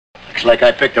Looks like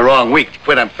I picked the wrong week to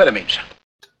quit amphetamines.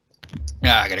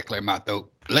 I gotta clear my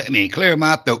throat. Let me clear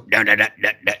my throat.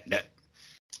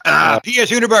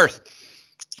 PS Universe.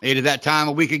 It is that time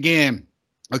of week again.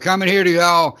 We're coming here to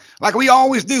y'all like we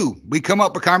always do. We come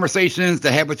up with conversations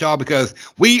to have with y'all because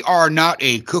we are not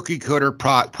a cookie cutter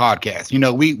podcast. You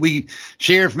know, we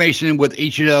share information with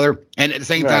each other, and at the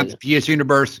same time, the PS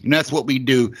Universe, and that's what we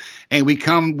do. And we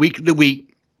come week to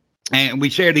week, and we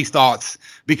share these thoughts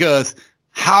because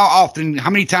how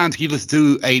many times can you listen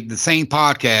to the same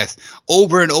podcast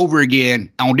over and over again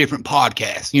on different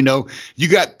podcasts? You know, you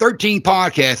got 13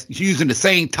 podcasts using the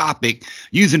same topic,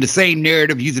 using the same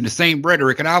narrative, using the same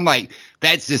rhetoric. And I'm like,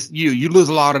 that's just, you lose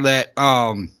a lot of that,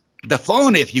 the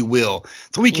fun, if you will.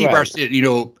 So we keep our shit, you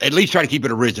know, at least try to keep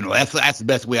it original. That's the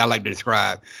best way I like to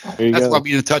describe. That's why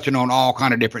we're touching on all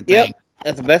kind of different things.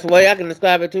 That's the best way I can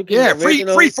describe it too.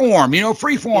 Free form, you know,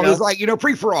 free form is like, you know,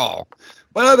 free for all.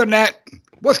 But other than that,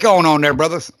 what's going on there,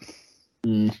 brothers?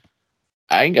 I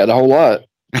ain't got a whole lot.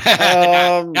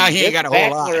 No, he ain't got a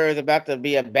whole lot. Bachelor is about to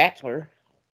be a bachelor.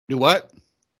 Do what?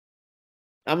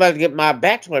 I'm about to get my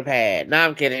bachelor pad. No,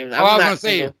 I'm kidding. I was gonna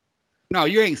say, no,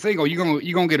 you ain't single. You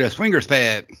gonna get a swingers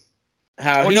pad.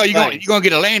 How? No, you gonna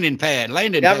get a landing pad.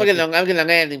 I'm getting a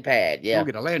landing pad. Yeah. Gonna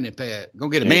get a landing pad.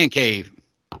 Gonna get a man cave.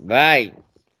 Right.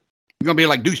 You're gonna be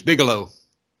like Deuce Bigelow.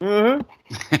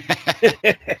 Mm-hmm.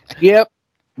 Yep.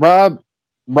 Rob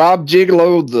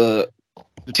Gigolo, the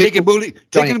chicken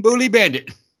bully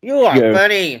bandit. You are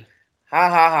funny. Ha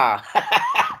ha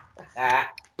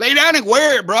ha. Lay down and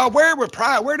wear it, bro. Wear it with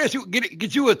pride. Where does you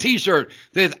get you a T-shirt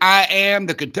that says "I am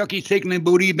the Kentucky Chicken and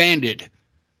Booty Bandit"?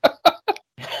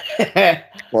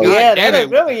 That'll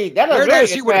really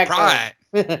pride.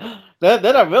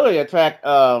 That'll really attract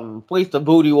Police the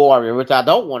Booty Warrior, which I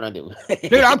don't want to do.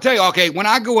 Dude, I'm telling you, okay, when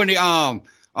I go in the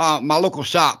my local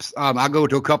shops, I go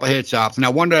to a couple of head shops.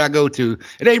 Now, one that I go to,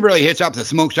 it ain't really a head shop, it's a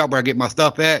smoke shop where I get my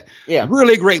stuff at. Yeah.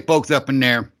 Really great folks up in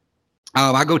there.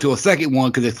 I go to a second one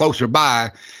because it's closer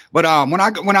by. But when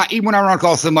I run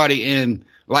across somebody in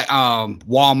like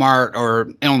Walmart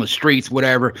or on the streets,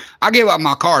 whatever, I give out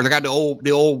my cards. I got the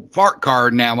old fart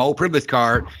card now, my old privilege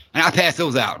card, and I pass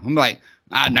those out. I'm like,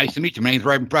 nice to meet you. My name's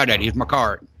Raven Friday. Here's my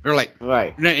card. They're like,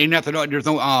 ain't nothing. There's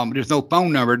no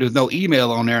phone number. There's no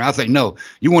email on there. I say, no.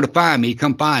 You want to find me?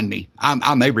 Come find me.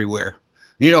 I'm everywhere.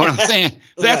 You know what I'm saying?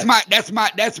 So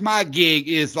that's my gig.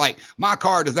 Is like my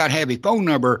card does not have a phone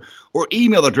number or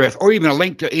email address or even a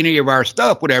link to any of our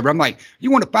stuff, whatever. I'm like,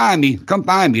 you want to find me? Come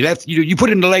find me. That's you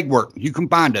put in the legwork. You can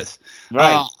find us.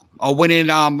 Right. I went in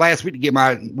last week to get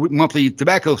my monthly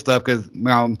tobacco stuff because,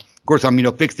 of course,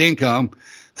 I'm fixed income.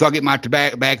 So I get my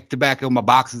tobacco, my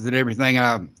boxes and everything.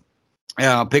 And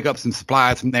I pick up some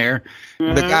supplies from there.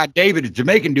 Mm-hmm. The guy, David, a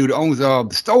Jamaican dude, owns the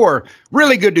store.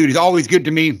 Really good dude. He's always good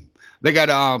to me. They got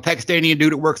a Pakistani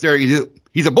dude that works there.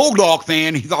 He's a Bulldog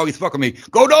fan. He's always fucking me.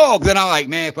 Go Dogs. And I'm like,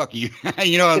 man, fuck you.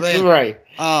 You know what I'm saying? Right.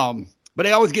 But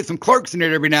they always get some clerks in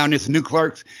there every now and then, some new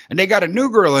clerks. And they got a new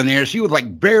girl in there. She was like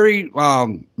very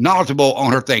knowledgeable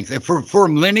on her things. And for a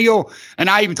millennial, and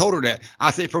I even told her that.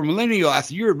 I said, for a millennial, I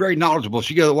said, you're very knowledgeable.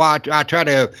 She goes, well, I try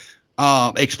to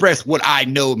express what I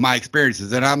know, my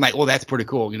experiences. And I'm like, well, that's pretty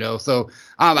cool, So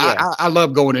I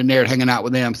love going in there and hanging out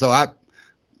with them. So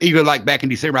even like back in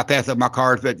December, I passed up my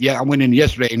cards. But yeah, I went in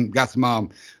yesterday and got some,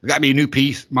 got me a new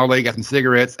piece. My lady got some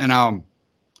cigarettes, and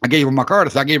I gave her my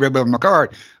card. So I gave everybody my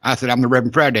card. I said, I'm the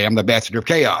Reverend Friday. I'm the ambassador of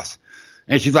chaos.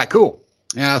 And she's like, cool.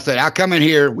 And I said, I come in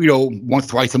here, once,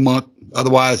 twice a month.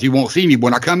 Otherwise, you won't see me.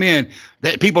 When I come in,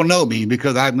 that people know me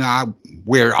because I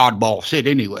wear oddball shit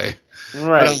anyway.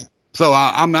 Right. So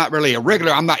I'm not really a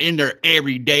regular. I'm not in there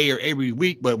every day or every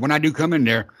week. But when I do come in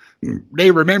there,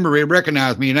 they remember me,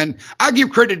 recognize me. And then I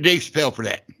give credit to Dave Chappelle for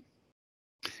that.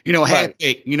 Half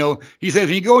baked. He says,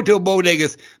 when you go into a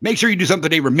bodegas, make sure you do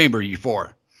something they remember you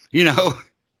for.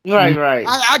 Right.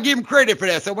 I give them credit for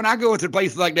that. So when I go into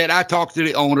places like that, I talk to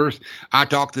the owners, I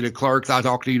talk to the clerks, I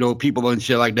talk to, people and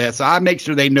shit like that. So I make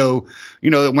sure they know,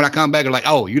 when I come back, they're like,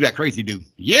 oh, you that crazy dude.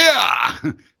 Yeah.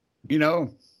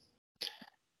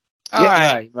 All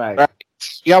right.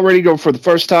 Y'all ready to go for the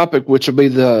first topic, which will be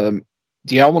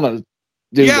do y'all want to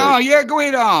do Yeah, go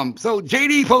ahead. So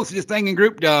JD posted this thing in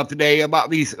group today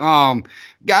about these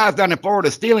guys down in Florida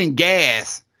stealing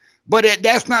gas. But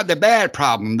that's not the bad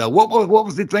problem, though. What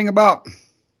was the thing about?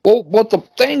 Well, what the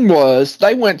thing was,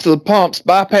 they went to the pumps,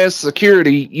 bypassed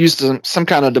security, used some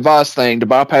kind of device thing to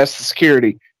bypass the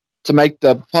security to make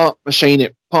the pump machine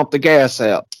pump the gas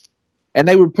out. And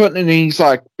they were putting in these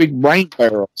like big rain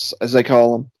barrels, as they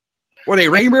call them. Were they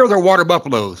rain barrels or water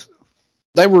buffaloes?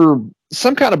 They were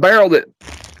some kind of barrel that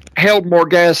held more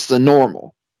gas than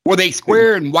normal. Were they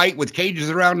square and white with cages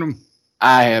around them?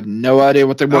 I have no idea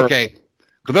what they were. Okay.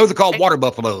 Because those are called water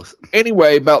buffaloes.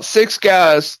 Anyway, about 6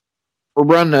 guys were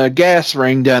running a gas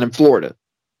ring down in Florida.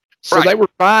 So Right. they were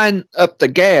buying up the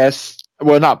gas.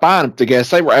 Well, not buying up the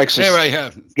gas. They were actually They really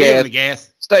have stealing the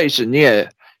gas. station, yeah.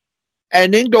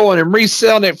 And then going and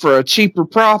reselling it for a cheaper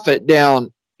profit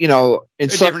down, in A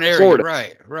southern different area. Florida,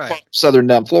 Right. southern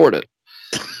down Florida.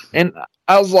 And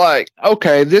I was like,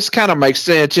 okay, this kind of makes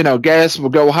sense. Gas will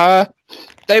go high.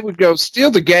 They would go steal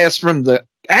the gas from the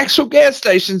actual gas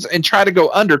stations and try to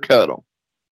go undercut them,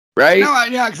 right? No,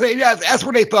 yeah, that's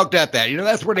where they fucked up at.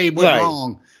 That's where they went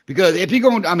wrong. Because if you're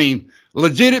going,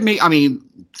 legitimately,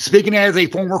 speaking as a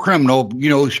former criminal,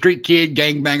 street kid,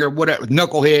 gangbanger, whatever,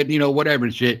 knucklehead, whatever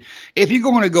and shit. If you're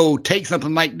going to go take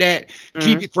something like that,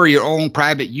 keep it for your own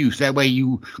private use. That way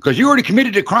because you already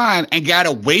committed a crime and got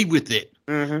away with it.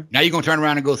 Mm-hmm. Now you're going to turn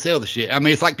around and go sell the shit.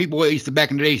 It's like people used to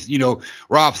back in the days,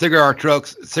 rob cigarette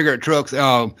trucks,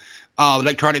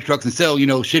 electronic trucks and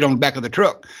sell, shit on the back of the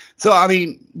truck. So,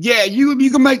 yeah, you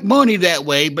can make money that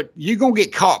way, but you're going to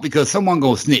get caught because someone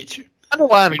going to snitch. The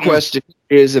line of question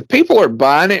is if people are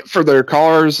buying it for their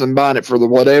cars and buying it for the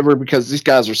whatever because these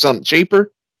guys are something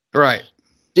cheaper. Right.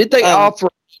 Did they offer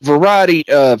a variety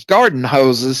of garden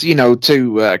hoses,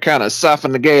 to kind of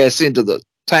siphon the gas into the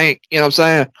tank? You know what I'm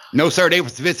saying? No, sir. They were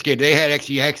sophisticated. They had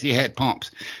actually had pumps.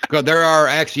 Because there are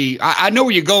actually, I know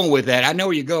where you're going with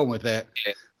that.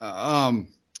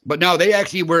 But no, they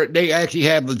actually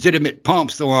have legitimate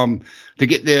pumps to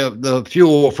get the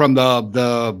fuel from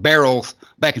the barrels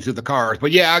back into the cars.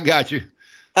 But yeah, I got you.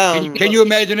 Can you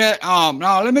imagine that?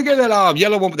 No, let me get that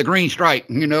yellow one with the green stripe.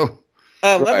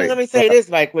 Let me say this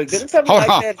right quick. Didn't something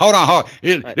Hold on.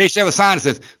 They should have a sign that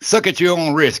says "Suck at your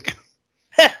own risk."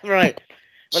 Right.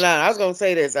 But I was gonna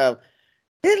say this.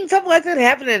 Didn't something like that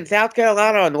happen in South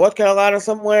Carolina or North Carolina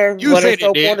somewhere? You said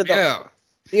it did. Yeah.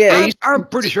 Yeah, I'm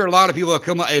pretty sure a lot of people have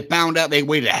come up and found out they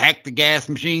way to hack the gas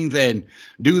machines and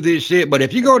do this shit. But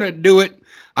if you're going to do it,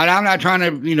 and I'm not trying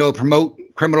to, promote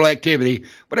criminal activity,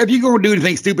 but if you're going to do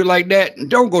anything stupid like that,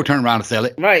 don't go turn around and sell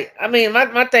it. Right.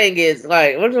 My thing is,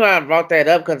 the reason why I brought that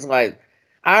up, because, I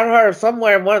heard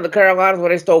somewhere in one of the Carolinas where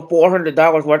they stole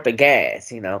 $400 worth of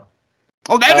gas,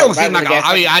 Oh, that don't seem like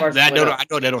I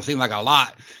know that don't seem like a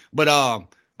lot. But,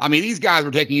 these guys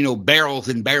were taking, barrels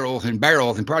and barrels and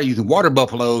barrels and probably using water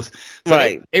buffaloes. So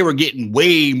right. They were getting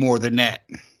way more than that.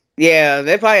 Yeah,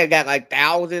 they probably got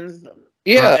thousands.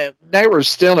 Yeah, they were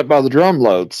stealing it by the drum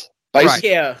loads. Right.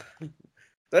 Yeah.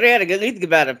 So they had to at least get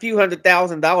about a few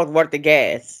 $100,000 worth of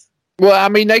gas. Well,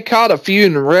 they caught a few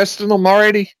and arrested them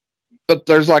already, but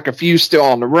there's a few still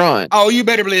on the run. Oh, you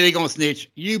better believe they're going to snitch.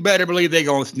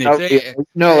 Oh, yeah.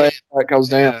 No, that goes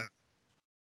down.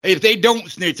 If they don't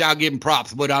snitch, I'll give them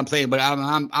props. But I'm saying,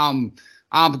 I'm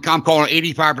calling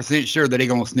 85% sure that they're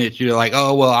gonna snitch. You're like,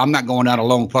 oh well, I'm not going out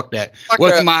alone. Fuck that.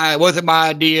 Wasn't my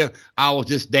idea. I was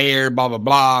just there. Blah blah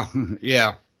blah.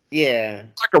 Yeah. Yeah.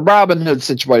 It's like a Robin Hood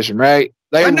situation, right?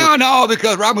 No,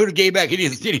 because Robin Hood gave back. He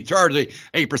didn't charge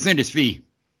a percentage fee.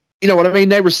 You know what I mean?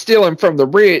 They were stealing from the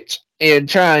rich and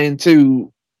trying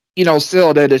to,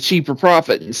 sell it at a cheaper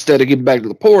profit instead of giving back to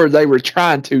the poor. They were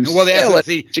trying to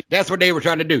that's what they were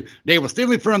trying to do. They were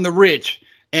stealing from the rich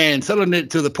and selling it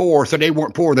to the poor, so they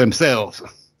weren't poor themselves.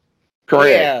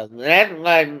 Correct.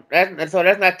 Yeah, that's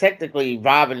not technically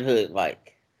Robin Hood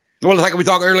like. Well, it's like we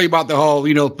talked earlier about the whole,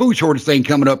 food shortage thing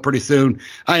coming up pretty soon.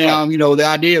 And, the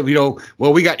idea of, we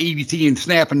got EBT and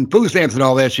SNAP and food stamps and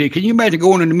all that shit. Can you imagine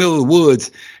going in the middle of the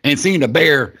woods and seeing a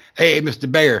bear? Hey, Mr.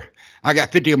 Bear, I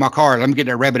got 50 in my car. Let me get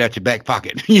that rabbit out your back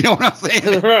pocket. You know what I'm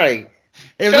saying? Right.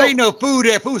 If there ain't no food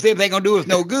there, food stamps ain't going to do us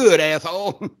no good,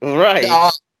 asshole. Right.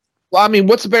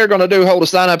 What's the bear going to do? Hold a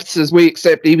sign up that says we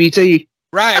accept EBT?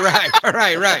 Right.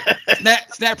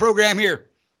 SNAP program here.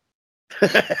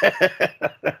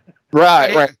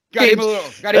 Right. Got him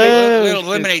a little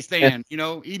lemonade stand,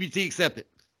 EBT accepted.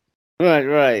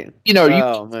 Right.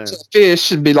 You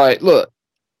fish and be like, look,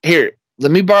 here,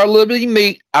 let me borrow a little bit of your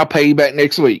meat. I'll pay you back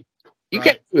next week. You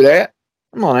can't do that.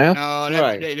 Come on now.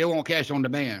 No, they want cash on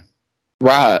demand.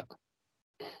 Right.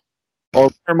 Or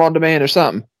term on demand or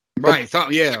something. Right.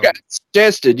 Something, yeah. Got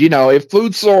suggested, if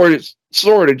food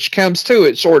shortage comes to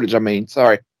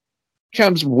it,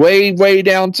 comes way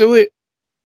down to it,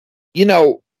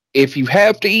 if you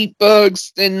have to eat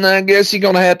bugs, then I guess you're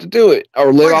going to have to do it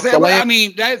or live off the land.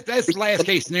 That's the last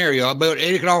case scenario, but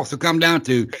it can also come down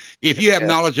to if you have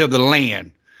knowledge of the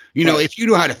land. If you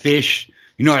know how to fish,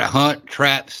 you know how to hunt,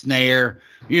 trap, snare,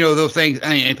 those things,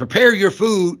 and prepare your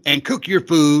food and cook your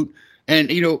food And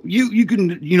you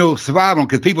can survive on,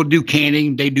 because people do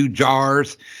canning, they do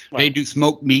jars, they do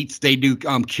smoked meats, they do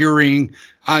curing.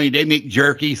 I mean, they make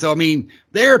jerky. So I mean,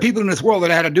 there are people in this world that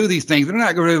know how to do these things. They're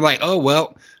not really like, oh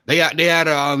well, they had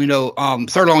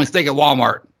sirloin steak at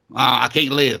Walmart. I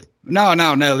can't live. No.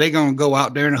 They're gonna go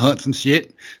out there and hunt some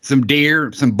shit, some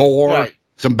deer, some boar,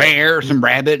 some bear, some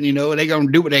rabbit. They're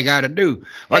gonna do what they got to do.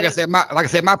 Like I said,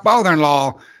 my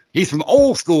father-in-law, he's from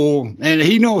old school, and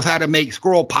he knows how to make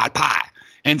squirrel pot pie.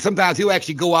 And sometimes he'll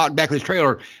actually go out in back of his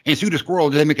trailer and shoot a squirrel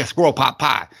to make a squirrel pot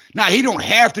pie. Now, he don't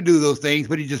have to do those things,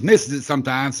 but he just misses it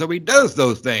sometimes, so he does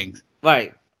those things.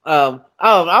 Right. I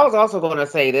was also going to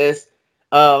say this.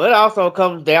 It also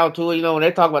comes down to, when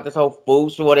they talk about this whole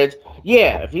food shortage.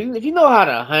 Yeah, if you know how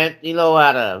to hunt, you know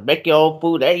how to make your own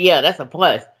food. That's a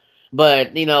plus.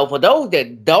 But for those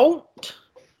that don't,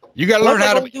 you got to learn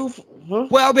how to.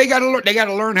 Well, they got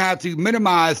to learn how to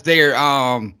minimize their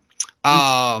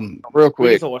real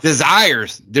quick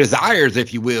desires,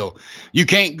 if you will. You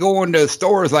can't go into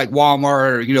stores like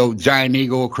Walmart or Giant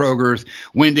Eagle, Kroger's,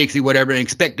 Winn-Dixie, whatever, and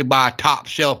expect to buy top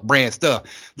shelf brand stuff.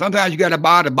 Sometimes you got to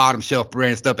buy the bottom shelf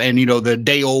brand stuff and the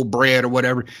day old bread or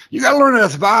whatever. You got to learn how to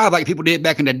survive like people did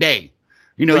back in the day.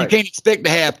 You can't expect to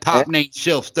have top name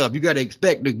shelf stuff. You got to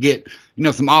expect to get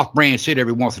some off brand shit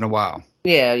every once in a while.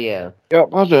 Yeah. Yep,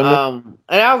 I'll do it. And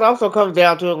it also comes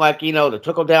down to the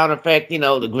trickle down effect. The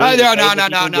green.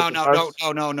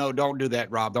 No, don't do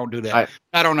that, Rob. Don't do that. Right.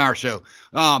 Not on our show.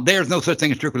 There's no such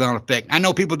thing as trickle down effect. I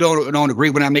know people don't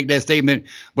agree when I make that statement,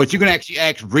 but you can actually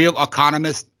ask real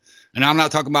economists. And I'm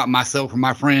not talking about myself or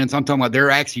my friends. I'm talking about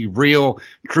they're actually real,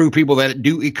 true people that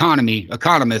do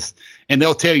economists, and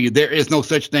they'll tell you there is no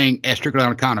such thing as trickle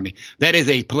down economy. That is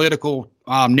a political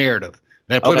narrative.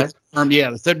 That political term,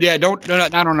 don't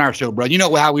not on our show, bro. You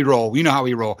know how we roll.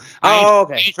 I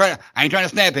ain't trying to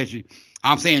snap at you.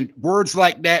 I'm saying words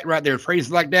like that right there,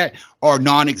 phrases like that are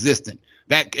non-existent.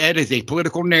 That is a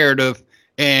political narrative.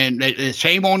 And it's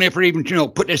shame on them for even,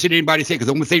 putting that shit in anybody's head,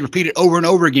 because once they repeat it over and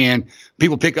over again,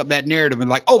 people pick up that narrative and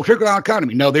like, oh, trickle down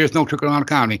economy. No, there's no trickle down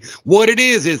economy. What it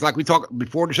is like we talked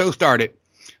before the show started,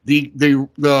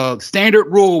 the standard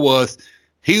rule was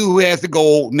he who has the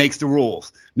gold makes the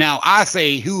rules. Now I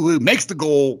say who makes the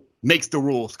gold makes the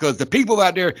rules, because the people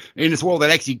out there in this world that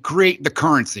actually create the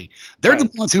currency, they're the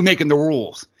ones who making the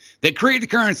rules. They create the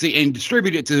currency and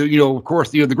distribute it to, of course,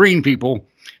 the green people.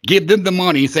 Give them the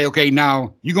money and say, okay,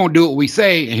 now you're going to do what we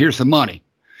say, and here's some money.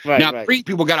 Green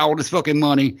people got all this fucking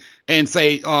money and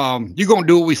say, you're going to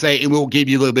do what we say, and we'll give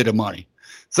you a little bit of money.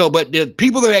 So, but the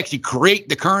people that actually create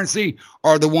the currency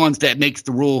are the ones that makes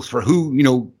the rules for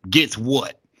who, gets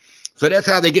what. So that's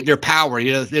how they get their power.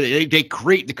 They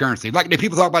create the currency. Like the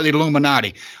people talk about the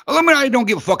Illuminati. Illuminati don't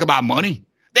give a fuck about money.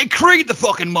 They create the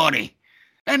fucking money.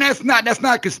 And that's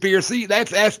not conspiracy.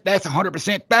 That's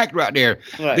 100% fact right there.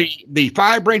 Right. The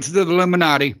 5 branches of the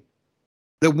Illuminati,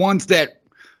 the ones that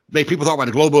people talk about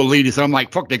the global elitists. And I'm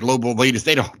like, fuck the global elitists.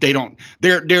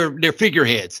 They're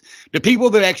figureheads. The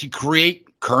people that actually create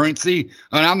currency,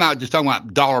 and I'm not just talking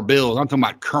about dollar bills. I'm talking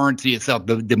about currency itself,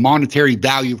 the monetary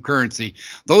value of currency.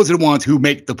 Those are the ones who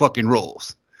make the fucking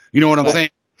rules. You know what I'm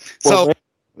saying?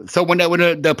 So when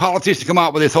the politicians come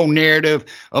out with this whole narrative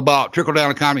about trickle down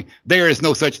economy, there is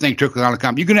no such thing trickle down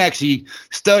economy. You can actually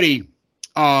study.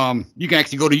 You can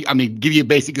actually give you a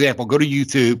basic example. Go to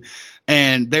YouTube,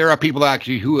 and there are people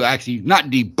who actually not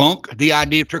debunk the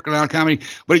idea of trickle down economy,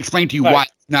 but explain to you why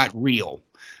it's not real.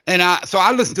 And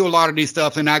I listen to a lot of these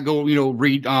stuff, and I go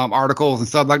read articles and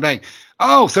stuff like that.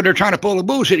 Oh, so they're trying to pull a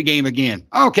bullshit game again.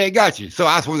 Okay, got you. So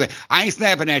I was going to say, I ain't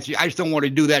snapping at you. I just don't want to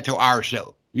do that to our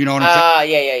show. You know what I'm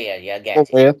saying? Yeah.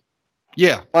 Got you.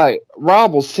 Yeah. Like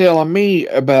Rob was telling me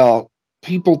about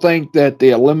people think that the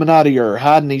Illuminati are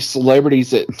hiding these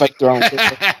celebrities that fake their own.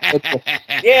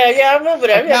 I remember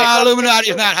that. No, Illuminati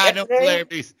is not hiding no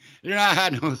celebrities. They're not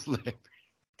hiding no celebrities.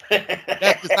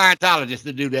 That's the Scientologists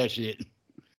that do that shit.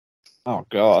 Oh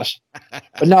gosh.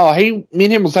 But no, me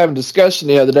and him was having a discussion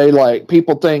the other day. Like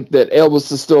people think that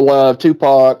Elvis is still alive,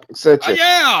 Tupac, etc.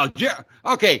 Yeah.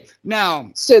 Okay. Now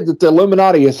said that the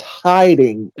Illuminati is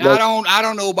hiding. I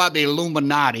don't know about the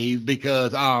Illuminati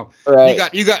because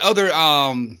you got other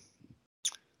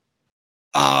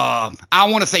I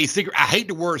want to say secret. I hate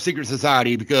the word secret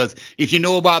society because if you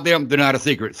know about them, they're not a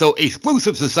secret. So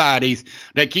exclusive societies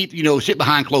that keep shit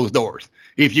behind closed doors,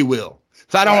 if you will.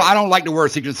 So I don't like the word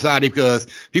secret society because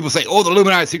people say, "Oh, the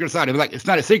Illuminati secret society." But like, it's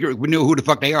not a secret. We know who the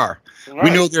fuck they are. Right.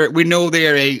 We know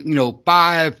they're a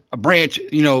 5 branch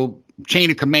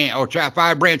chain of command or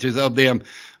 5 branches of them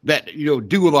that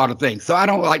do a lot of things. So I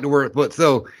don't like the word but.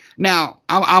 So now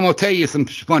I'm gonna tell you some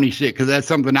funny shit because that's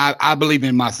something I believe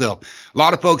in myself. A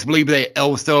lot of folks believe that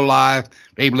Elvis still alive.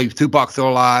 They believe Tupac's still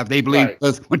alive. They believe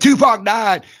because when Tupac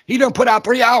died, he done put out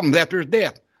 3 albums after his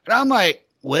death. And I'm like,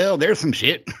 well, there's some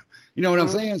shit. You know what I'm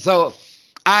saying? So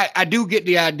I do get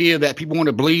the idea that people want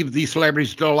to believe these celebrities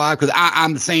are still alive because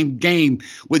I'm the same game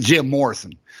with Jim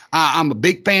Morrison. I'm a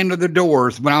big fan of the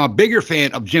Doors, but I'm a bigger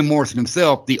fan of Jim Morrison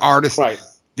himself, the artist,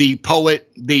 the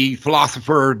poet, the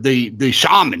philosopher, the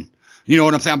shaman. You know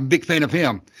what I'm saying? I'm a big fan of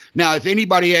him. Now, if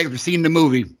anybody ever seen the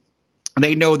movie,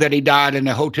 they know that he died in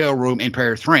a hotel room in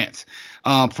Paris, France,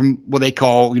 from what they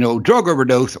call, drug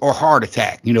overdose or heart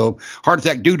attack, heart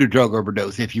attack due to drug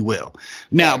overdose, if you will.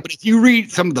 Now, but if you read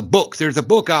some of the books, there's a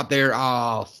book out there,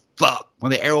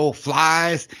 When the Arrow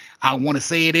Flies. I want to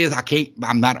say it is.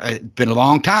 It's been a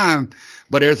long time,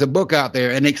 but there's a book out there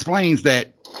and it explains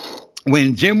that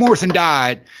when Jim Morrison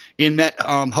died in that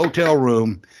hotel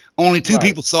room, only 2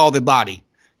 people saw the body,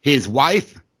 his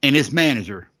wife and his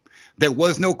manager. There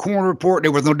was no coroner report.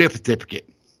 There was no death certificate.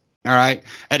 All right.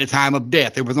 At the time of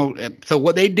death, there was no. So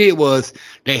what they did was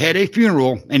they had a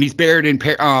funeral, and he's buried in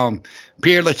Père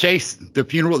Lachaise, the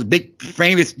funeral, the big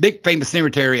famous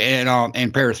cemetery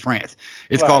in Paris, France.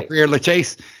 It's called Père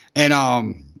Lachaise, and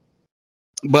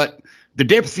but the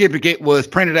death certificate was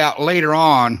printed out later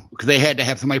on because they had to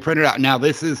have somebody print it out. Now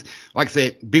this is, like I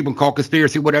said, people call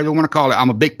conspiracy, whatever they want to call it. I'm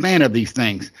a big fan of these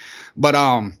things, but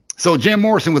so Jim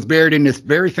Morrison was buried in this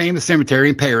very famous cemetery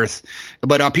in Paris,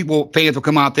 but fans would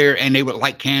come out there and they would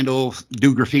light candles,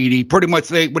 do graffiti, pretty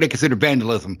much what they consider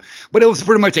vandalism. But it was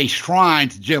pretty much a shrine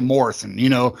to Jim Morrison,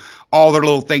 all their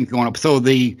little things going up. So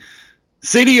the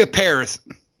city of Paris,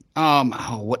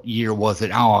 what year was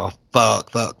it? Oh,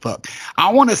 fuck.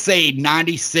 I want to say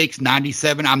 96,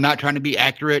 97. I'm not trying to be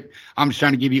accurate. I'm just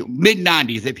trying to give you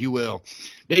mid-90s, if you will.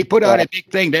 They put out a big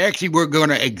thing. They actually were going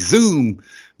to exhume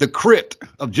the crypt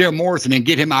of Jim Morrison and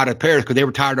get him out of Paris because they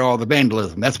were tired of all the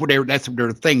vandalism. That's what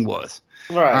their thing was.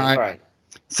 Right.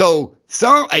 So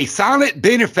a silent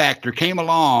benefactor came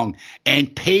along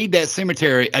and paid that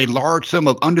cemetery a large sum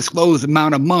of undisclosed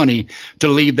amount of money to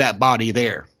leave that body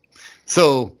there.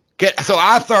 So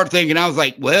I started thinking, I was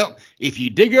like, well, if you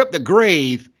dig up the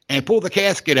grave and pull the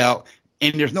casket out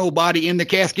and there's no body in the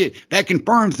casket, that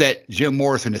confirms that Jim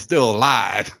Morrison is still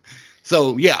alive.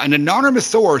 So, yeah, an anonymous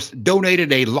source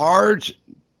donated a large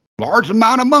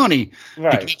amount of money to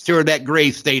make sure that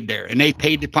grave stayed there. And they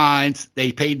paid the fines.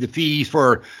 They paid the fees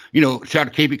for, try to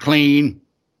keep it clean.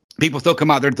 People still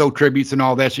come out there and throw tributes and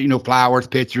all that shit, flowers,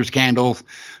 pictures, candles,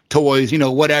 toys,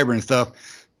 whatever and stuff.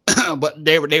 But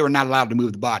they were not allowed to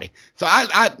move the body. So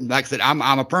I like I said, I'm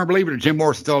a firm believer that Jim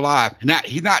Morrison's still alive. And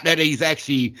he's not that he's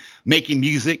actually making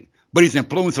music, but he's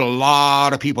influenced a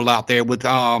lot of people out there with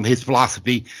his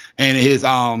philosophy and his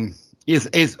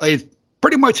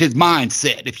pretty much his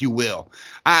mindset, if you will.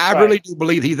 I really do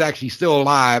believe he's actually still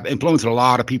alive, influencing a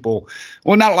lot of people.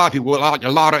 Well, not a lot of people, a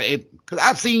lot of it, because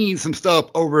I've seen some stuff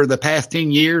over the past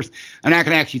 10 years, and I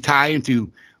can actually tie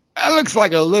into. It looks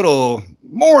like a little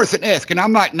Morrison-esque, and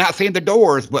I'm not saying the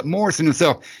Doors, but Morrison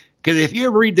himself. Because if you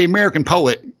ever read the American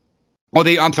Poet, or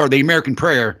the American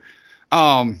Prayer,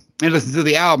 and listen to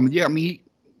the album,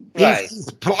 his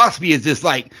philosophy is just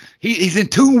like he's in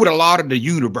tune with a lot of the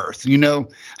universe, and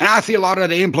I see a lot of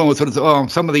the influence of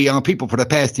some of the people for the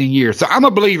past 10 years. So I'm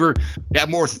a believer that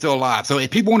Morrison's still alive. So if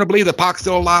people want to believe that Pac's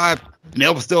still alive and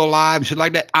Elvis still alive and shit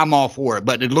like that, I'm all for it.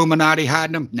 But the Illuminati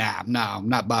hiding them, I'm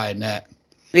not buying that.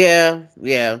 Yeah.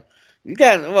 You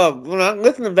when I'm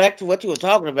listening back to what you were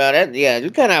talking about, you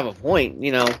kind of have a point,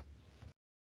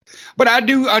 But I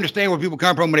do understand where people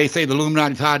come from when they say the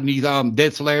Illuminati's hiding these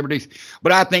dead celebrities.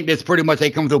 But I think that's pretty much they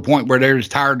come to a point where they're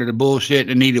just tired of the bullshit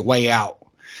and need a way out.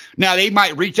 Now they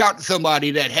might reach out to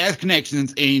somebody that has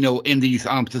connections, in these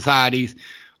societies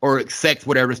or sects,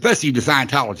 whatever. Especially the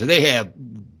Scientologists, they have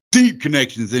deep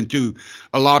connections into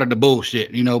a lot of the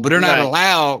bullshit, but they're not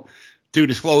allowed to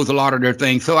disclose a lot of their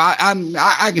things. So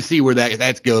I can see where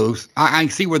that goes. I can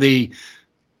see where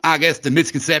I guess the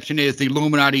misconception is the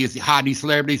Illuminati is hiding these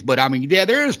celebrities, but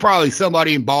there is probably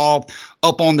somebody involved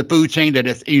up on the food chain that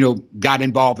has, got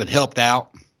involved and helped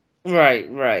out. Right.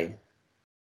 All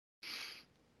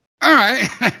right.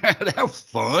 That was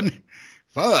fun.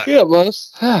 Fuck. Yeah, it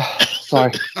was.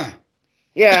 Sorry.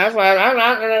 Yeah, that's why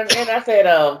I said,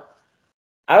 I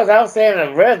was saying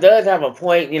that Rev does have a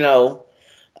point,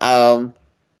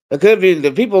 it could be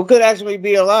the people could actually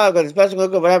be alive, because especially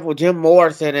look at what happened with Jim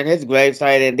Morrison and his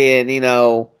gravesite, and then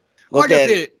like I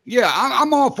said,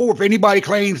 I'm all for if anybody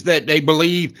claims that they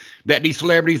believe that these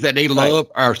celebrities that they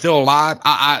love are still alive.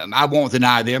 I won't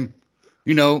deny them.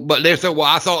 You know, but they're so, well,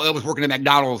 I saw Elvis working at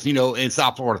McDonald's, you know, in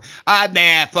South Florida.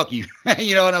 Nah, fuck you.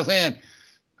 You know what I'm saying?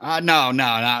 No, I'm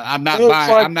not It looks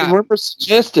buying. like I'm the not. rumor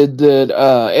suggested that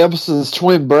Elvis's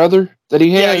twin brother that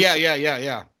he has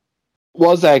Yeah.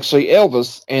 was actually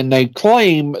Elvis, and they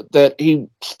claim that he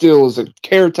still is a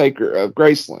caretaker of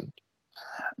Graceland.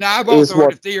 Now, I've Is also heard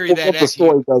what, a theory what that the actually,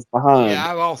 story goes behind.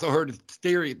 yeah, I've also heard a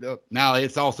theory. Now,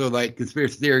 it's also like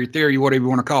conspiracy theory, whatever you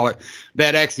want to call it,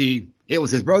 that actually it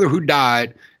was his brother who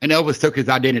died, and Elvis took his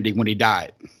identity when he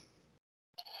died.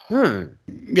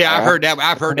 Yeah, I've heard that.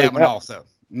 I've heard that one also.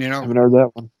 You know, I haven't heard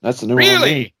that one. That's a new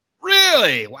one.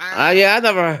 Really? Wow. Yeah, I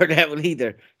never heard that one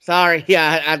either. Sorry.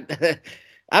 Yeah,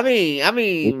 I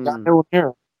mean,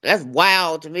 that's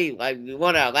wild to me. Like, you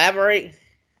want to elaborate?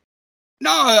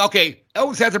 No, okay.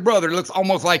 Elvis has a brother that looks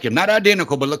almost like him. Not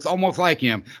identical, but looks almost like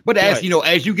him. But as Right. you know,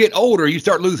 as you get older, you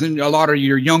start losing a lot of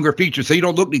your younger features. So you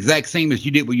don't look the exact same as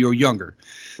you did when you were younger.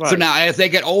 Right. So now as they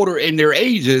get older in their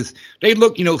ages, they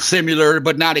look, you know, similar,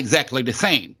 but not exactly the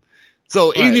same.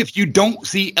 So even if you don't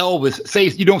see Elvis, say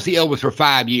you don't see Elvis for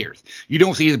 5 years, you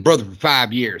don't see his brother for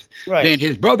 5 years, Right. then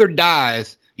his brother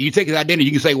dies, you take his identity,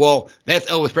 you can say, well, that's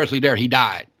Elvis Presley there, he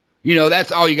died. You know,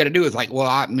 that's all you got to do is like, well,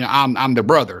 I'm the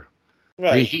brother.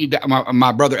 Right.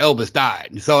 My brother Elvis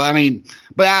died. So, I mean,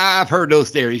 but I've heard those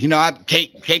theories. You know, I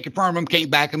can't confirm them, can't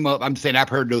back them up. I'm saying I've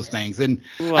heard those things. And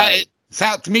Right.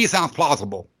 to me, it sounds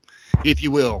plausible, if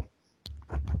you will,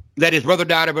 that his brother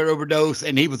died of an overdose,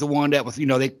 and he was the one that was, you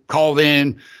know, they called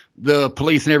in the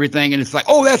police and everything, and it's like,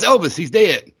 oh, that's Elvis, he's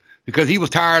dead. Because he was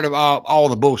tired of all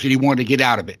the bullshit. He wanted to get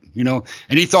out of it, you know,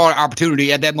 and he saw an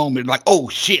opportunity at that moment, like, oh,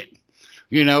 shit,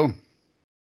 you know.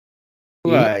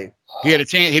 Right. He had a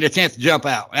chance to jump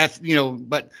out. That's, you know,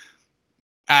 but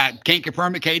I can't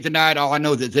confirm it, can't deny it. All I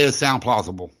know is it does sound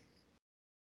plausible.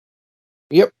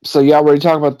 Yep. So y'all ready to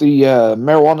talk about the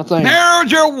marijuana thing?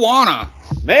 Marijuana.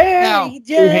 Mary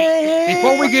Jane.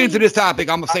 Before we get into this topic,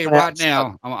 I'm gonna say right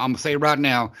now. I'm gonna say right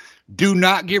now. Do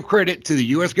not give credit to the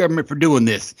U.S. government for doing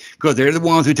this, because they're the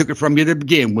ones who took it from you to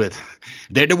begin with.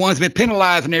 They're the ones who've been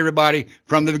penalizing everybody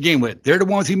from the begin with. They're the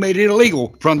ones who made it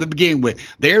illegal from the begin with.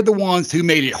 They're the ones who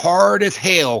made it hard as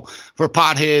hell for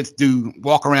potheads to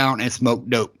walk around and smoke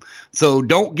dope. So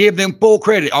don't give them full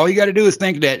credit. All you got to do is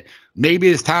think that maybe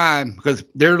it's time, because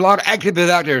there are a lot of activists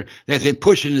out there that's been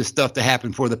pushing this stuff to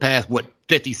happen for the past,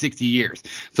 50, 60 years.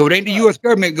 So it ain't the U.S.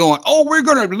 government going, oh, we're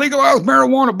going to legalize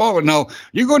marijuana. No,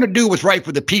 you're going to do what's right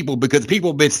for the people, because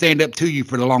people have been standing up to you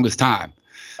for the longest time.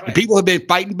 Right. The people have been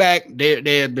fighting back.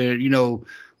 They have been, you know,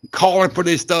 calling for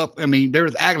this stuff. I mean,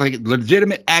 there's actually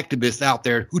legitimate activists out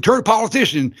there who turn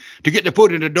politicians to get their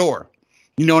foot in the door.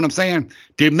 You know what I'm saying?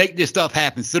 To make this stuff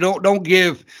happen. So don't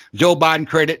give Joe Biden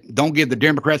credit. Don't give the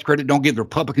Democrats credit. Don't give the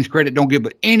Republicans credit. Don't give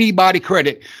anybody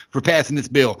credit for passing this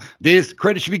bill. This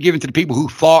credit should be given to the people who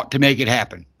fought to make it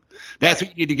happen. That's what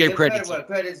you need to give credit to. What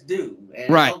credit's due.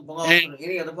 And right. Don't belong to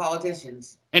any of the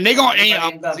politicians. And they're going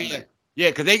to,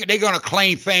 because they're going to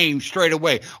claim fame straight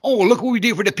away. Oh, look what we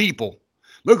did for the people.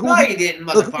 Look what we did.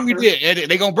 Look what we did.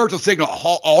 They're going to virtual signal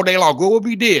all day long. Look what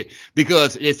we did,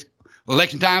 because it's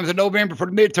election times in November for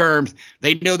the midterms.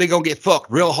 They know they're going to get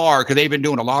fucked real hard, because they've been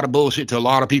doing a lot of bullshit to a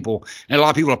lot of people, and a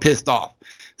lot of people are pissed off.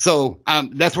 So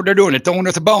that's what they're doing. They're throwing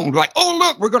us a bone. Like, oh,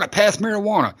 look, we're going to pass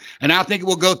marijuana. And I think it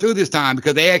will go through this time,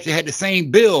 because they actually had the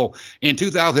same bill in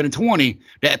 2020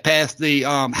 that passed the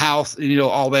House, you know,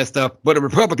 all that stuff. But the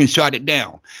Republicans shot it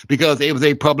down because it was a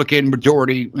Republican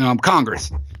majority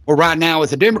Congress. Well, right now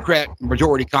it's a Democrat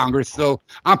majority Congress. So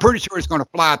I'm pretty sure it's going to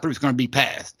fly through. It's going to be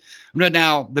passed.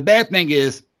 Now, the bad thing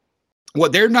is,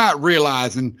 what they're not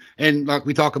realizing, and like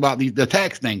we talk about the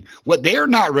tax thing, what they're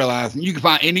not realizing, you can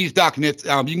find any of these documents.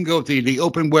 You can go to the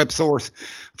open web source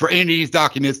for any of these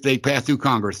documents they pass through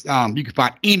Congress. You can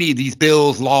find any of these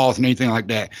bills, laws, and anything like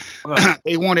that. Right.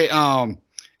 They want to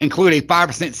include a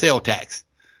 5% sale tax.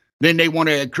 Then they want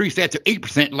to increase that to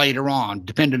 8% later on,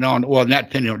 depending on, well, not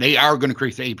depending on, they are going to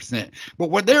increase to 8%.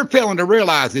 But what they're failing to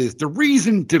realize is the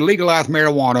reason to legalize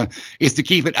marijuana is to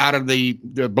keep it out of the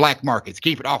black markets,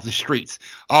 keep it off the streets,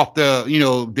 off the, you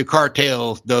know, the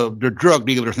cartels, the drug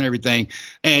dealers and everything.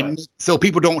 And right. So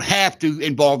people don't have to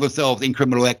involve themselves in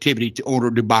criminal activity in order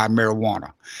to buy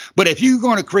marijuana. But if you're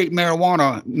going to create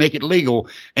marijuana, make it legal,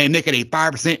 and make it a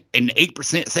 5% and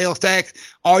 8% sales tax,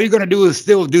 all you're going to do is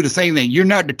still do the same thing. You're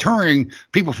not deterring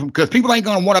people from, because people ain't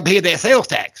going to want to pay that sales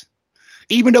tax.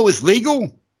 Even though it's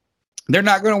legal, they're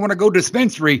not going to want to go to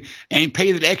dispensary and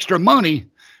pay that extra money,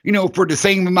 you know, for the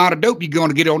same amount of dope you're going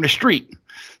to get on the street.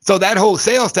 So that whole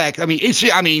sales tax, I mean,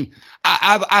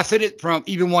 I said it from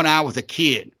even when I was a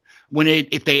kid.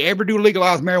 if they ever do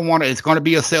legalize marijuana, it's going to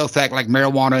be a sales tax like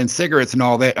marijuana and cigarettes and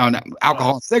all that, on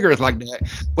alcohol and cigarettes like that.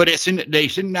 But they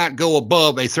should not go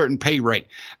above a certain pay rate.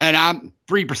 And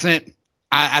 3%,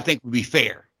 I think would be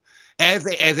fair. As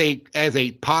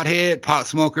a pot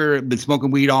smoker, been smoking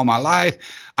weed all my life,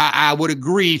 I would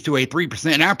agree to a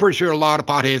 3%. And I'm pretty sure a lot of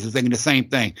potheads are thinking the same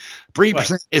thing.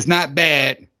 3% is not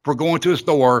bad for going to a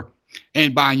store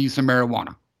and buying you some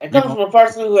marijuana. It comes from a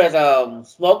person who has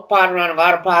smoked pot around a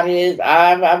lot of potheads.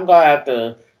 I'm gonna have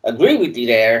to agree with you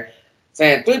there.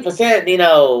 Saying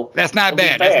 3%, that's not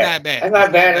bad. That's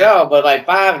not bad at all. But like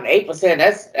 5 and 8%,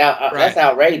 that's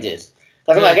outrageous.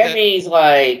 Because that means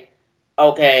like.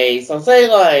 Okay, so say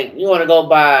like you want to go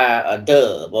buy a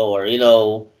dub, or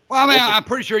Well, I mean, I'm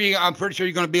pretty sure you're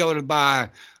going to be able to buy,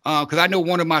 because I know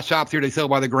one of my shops here they sell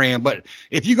by the gram. But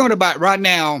if you're going to buy right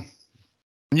now,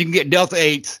 you can get Delta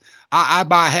 8s. I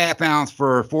buy half ounce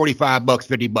for $45,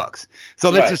 $50. So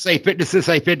let's just say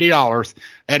 $50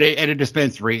 at a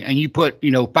dispensary, and you put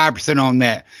 5% on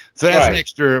that. So that's an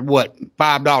extra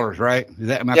 $5, right? Is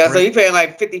that my correct? So you're paying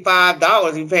like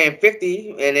 $55. You're paying $50,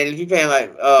 and then if you're paying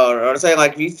like or say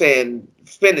like if you're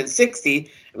spending $60,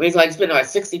 it means like spending like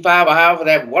 $65 or however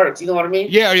that works. You know what I mean?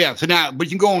 Yeah. So now, but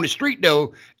you can go on the street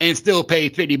though and still pay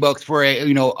 $50 for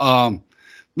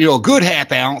a good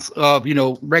half ounce of,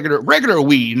 regular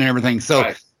weed and everything.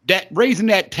 So that raising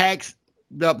that tax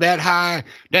up that high,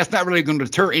 that's not really going to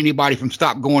deter anybody from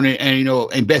stop going and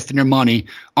investing their money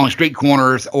on street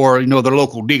corners or, the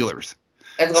local dealers.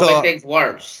 That's going to make things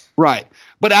worse. Right.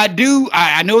 But I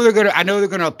know they're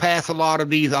gonna pass a lot of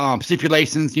these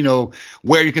stipulations,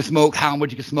 where you can smoke, how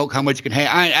much you can smoke, how much you can have.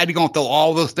 I ain't gonna throw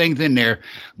all those things in there,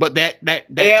 but they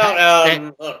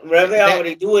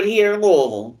already do it here in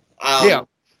Louisville.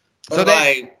 So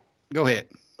go ahead.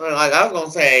 Like I was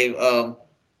gonna say,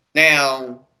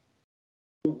 now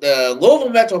the Louisville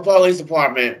Metro Police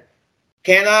Department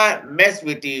cannot mess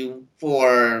with you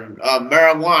for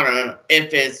marijuana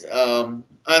if it's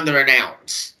under an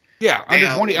ounce. Yeah,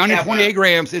 under 28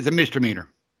 grams is a misdemeanor.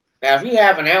 Now, if you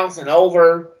have an ounce and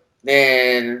over,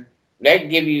 then they can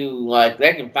give you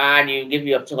they can fine you, give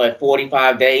you up to like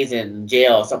 45 days in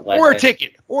jail or something like that.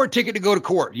 Or a ticket to go to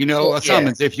court, a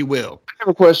summons, if you will. I have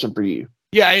a question for you.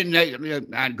 Yeah,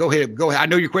 go ahead. I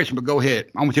know your question, but go ahead.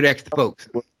 I want you to ask the folks.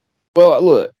 Well,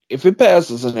 look, if it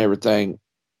passes and everything,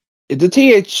 the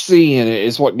THC in it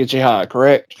is what gets you high,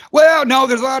 correct? Well, no,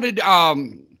 there's a lot of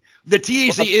the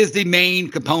THC is the main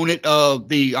component of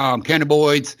the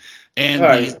cannabinoids and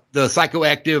the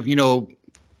psychoactive,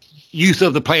 use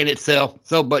of the plant itself.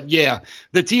 So, but yeah,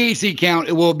 the THC count,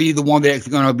 it will be the one that's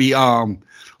going to be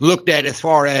looked at as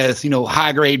far as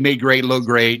high grade, mid grade, low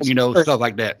grade, stuff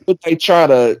like that. But they try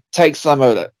to take some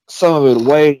of it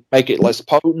away, make it less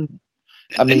potent.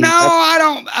 I mean, no, I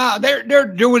don't. They're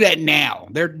doing that now.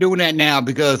 They're doing that now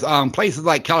because places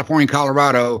like California,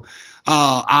 Colorado,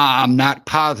 I'm not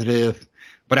positive,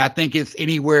 but I think it's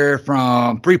anywhere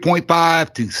from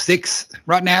 3.5 to 6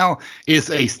 right now is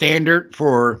a standard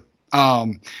for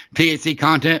THC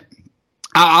content.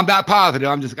 I'm not positive.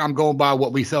 I'm going by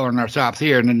what we sell in our shops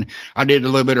here, and then I did a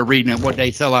little bit of reading of what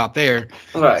they sell out there.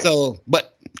 Right. So,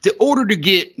 but in order to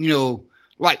get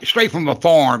like straight from a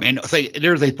farm, and say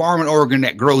there's a farm in Oregon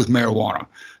that grows marijuana.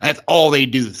 That's all they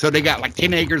do. So they got like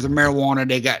 10 acres of marijuana.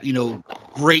 They got,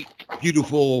 great,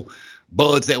 beautiful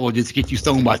buds that will just get you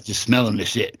stoned by just smelling the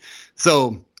shit.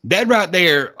 So that right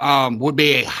there would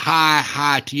be a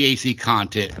high THC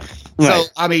content. Right. So,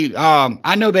 I mean,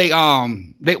 I know they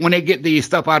when they get the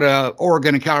stuff out of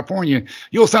Oregon and California,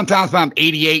 you'll sometimes find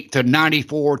 88 to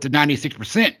 94 to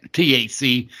 96%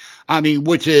 THC. I mean,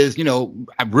 which is,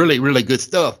 really, really good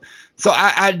stuff. So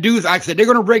I do, like I said, they're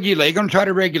going to try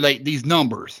to regulate these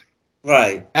numbers.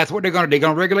 Right. That's what they're going to do. They're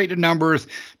going to regulate the numbers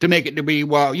to make it to be,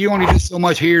 well, you only do so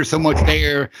much here, so much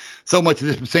there, so much of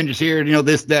this percentage here,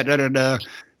 this, that, da.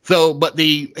 So, but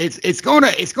it's going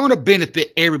to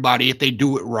benefit everybody if they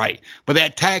do it right. But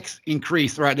that tax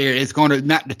increase right there is going to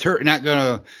not going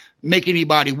to make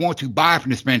anybody want to buy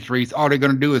from dispensaries. All they're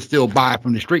going to do is still buy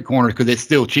from the street corners because it's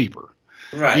still cheaper.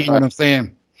 Right. You know what I'm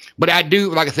saying? But I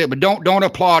do, like I said, but don't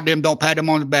applaud them. Don't pat them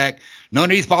on the back. None of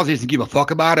these politicians give a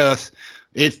fuck about us.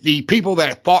 It's the people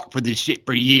that fought for this shit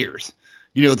for years,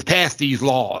 to pass these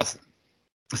laws.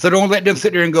 So don't let them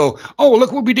sit there and go, oh,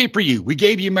 look what we did for you. We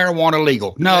gave you marijuana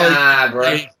legal. No,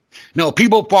 bro. No,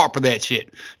 people fought for that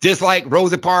shit. Just like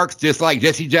Rosa Parks, just like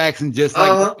Jesse Jackson, just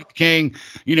like King,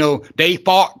 they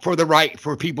fought for the right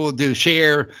for people to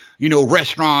share,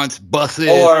 restaurants, buses.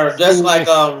 Or just like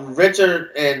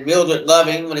Richard and Mildred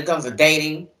Loving when it comes to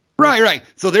dating. Right.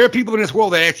 So there are people in this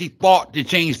world that actually fought to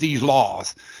change these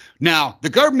laws. Now, the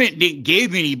government didn't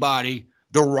give anybody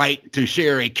the right to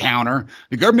share a counter.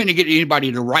 The government didn't give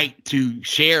anybody the right to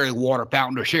share a water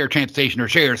fountain or share a train station or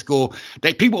share a school.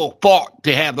 That people fought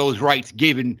to have those rights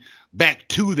given back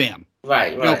to them.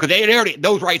 Right. You know, because they had already,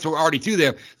 those rights were already to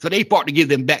them, so they fought to give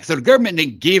them back. So the government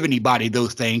didn't give anybody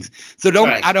those things. So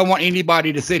I don't want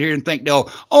anybody to sit here and think,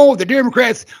 oh, the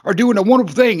Democrats are doing a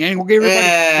wonderful thing and we'll give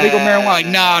everybody legal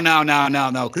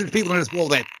marijuana. No. Because there's people in this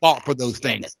world that fought for those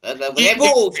things. That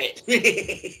bullshit.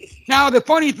 Now, the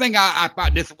funny thing I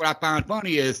find, this is what I find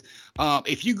funny is,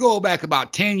 if you go back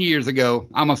about 10 years ago,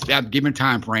 I'm giving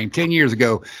time frame, 10 years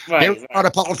ago, there were a lot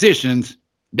of politicians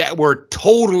that were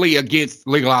totally against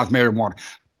legalized marijuana.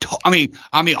 I mean,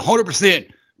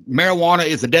 100% marijuana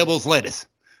is the devil's lettuce.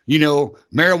 You know,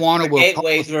 marijuana will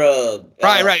gateway drug.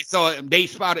 Right. So they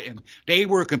spotted him. They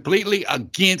were completely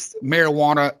against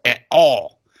marijuana at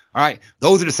all. All right.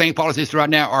 Those are the same politicians right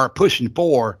now are pushing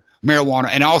for marijuana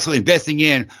and also investing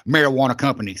in marijuana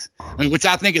companies, which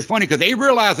I think is funny because they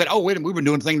realize that, wait a minute, we've been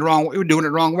doing things wrong. We were doing it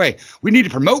the wrong way. We need to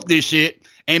promote this shit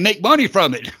and make money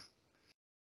from it.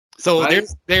 So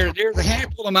there's a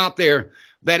handful of them out there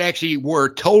that actually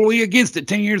were totally against it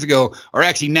 10 years ago, are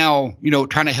actually now,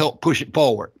 trying to help push it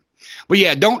forward. But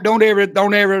yeah, don't ever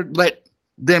let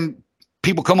them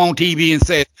people come on TV and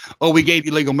say, "Oh, we gave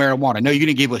you legal marijuana." No, you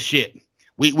didn't give us shit.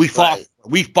 We fought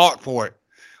for it.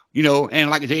 And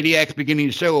like JD asked beginning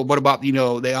of the show, what about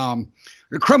the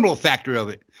criminal factor of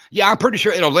it? Yeah, I'm pretty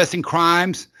sure it'll lessen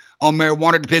crimes on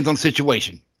marijuana. Depends on the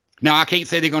situation. Now, I can't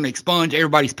say they're going to expunge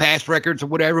everybody's past records or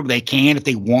whatever, but they can if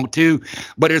they want to.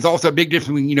 But there's also a big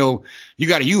difference when, you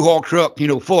got a U-Haul truck,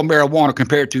 full of marijuana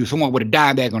compared to someone with a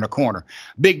dime bag on a corner.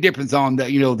 Big difference on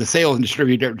the, the sales and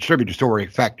distributory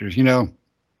factors,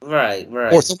 Right.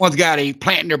 Or someone's got a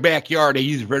plant in their backyard they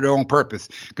use it for their own purpose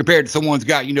compared to someone's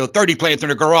got, 30 plants in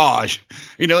their garage.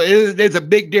 There's a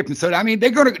big difference. So, I mean,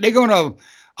 they're gonna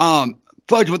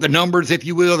fudge with the numbers, if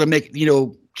you will, to make,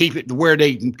 keep it to where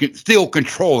they can still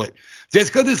control it.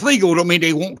 Just because it's legal don't mean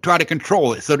they won't try to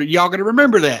control it. So that y'all got to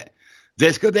remember that.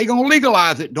 Just because they're going to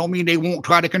legalize it don't mean they won't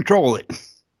try to control it.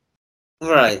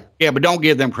 Right. Yeah, but don't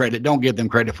give them credit. Don't give them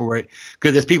credit for it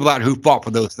because there's people out there who fought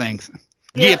for those things.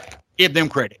 Yeah. Give them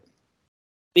credit.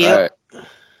 Yeah. Right.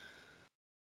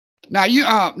 Now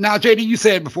JD, you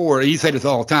said before, you say this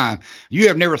all the time, you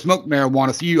have never smoked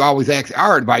marijuana, so you always ask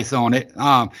our advice on it.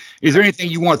 Is there anything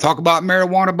you want to talk about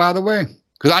marijuana, by the way?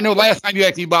 Because I know last time you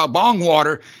asked me about bong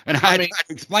water, and I tried to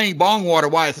explain bong water,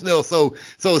 why it smells so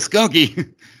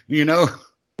skunky, No,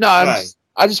 I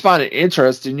just find it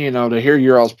interesting, to hear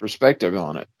your all's perspective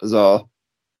on it, is all.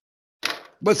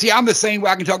 But see, I'm the same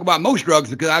way I can talk about most drugs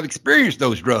because I've experienced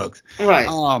those drugs. Right.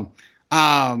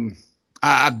 I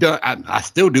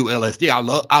still do LSD. I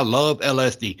love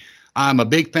LSD. I'm a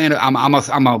big fan of. I'm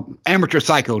a amateur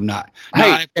psychonaut.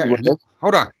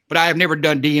 Hold on, but I have never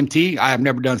done DMT. I have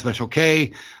never done Special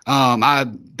K.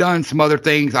 I've done some other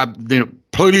things. I've done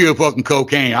plenty of fucking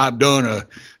cocaine. I've done I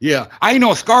ain't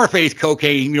no Scarface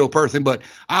cocaine, person, but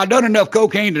I've done enough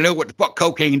cocaine to know what the fuck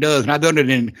cocaine does, and I've done it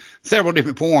in several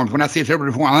different forms. When I say several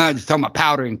different forms, I'm not just talking about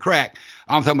powder and crack.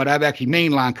 I'm talking about I've actually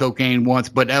mainlined cocaine once,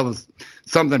 but that was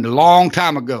something a long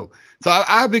time ago. So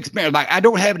I've experienced, I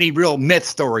don't have any real meth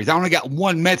stories. I only got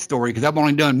one meth story because I've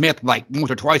only done meth like once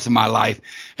or twice in my life,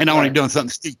 and I've only done something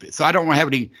stupid. So I don't have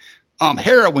any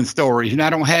heroin stories, and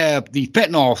I don't have the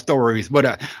fentanyl stories.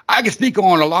 But I can speak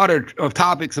on a lot of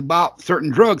topics about certain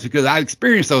drugs because I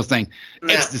experienced those things.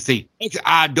 Yeah. Ecstasy.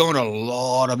 I've done a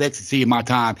lot of ecstasy in my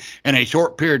time in a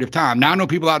short period of time. Now I know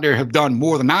people out there have done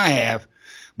more than I have,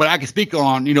 but I can speak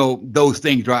on those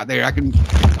things right there.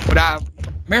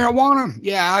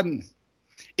 Marijuana,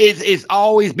 it's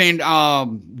always been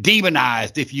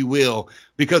demonized, if you will,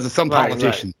 because of some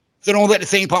politicians. Right. So don't let the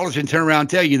same politician turn around and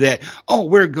tell you that,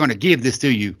 we're going to give this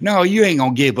to you. No, you ain't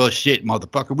going to give us shit,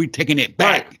 motherfucker. We're taking it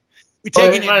back. Right. We're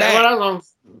taking it back. What I was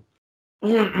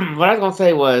going to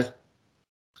say was,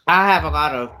 I have a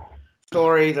lot of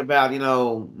stories about,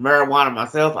 marijuana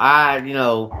myself. I've,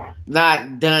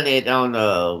 not done it on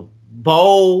a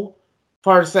bowl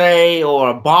per se or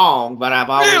a bong, but I've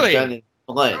always done it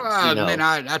blunt. Man,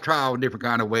 I try all different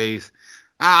kind of ways.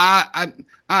 I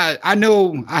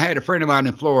know I had a friend of mine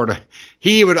in Florida.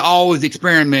 He would always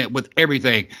experiment with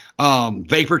everything.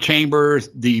 Vapor chambers,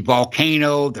 the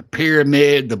volcano, the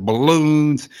pyramid, the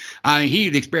balloons. He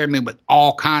would experiment with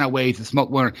all kind of ways to smoke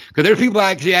one. Because there's people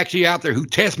actually out there who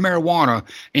test marijuana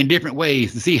in different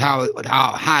ways to see how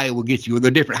high it will get you, or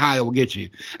the different high it will get you.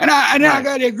 And I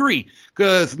got to agree.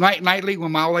 Because nightly,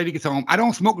 when my old lady gets home, I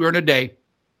don't smoke during the day.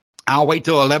 I'll wait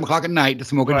till 11 o'clock at night to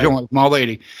smoke a Right. joint with my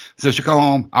lady. So she'll come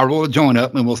home. I'll roll a joint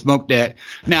up and we'll smoke that.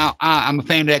 Now, I'm a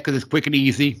fan of that because it's quick and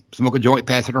easy. Smoke a joint,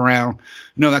 pass it around,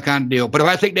 that kind of deal. But if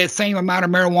I take that same amount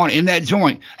of marijuana in that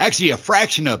joint, actually a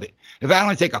fraction of it, if I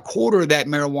only take a quarter of that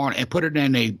marijuana and put it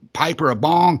in a pipe or a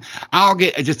bong, I'll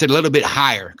get just a little bit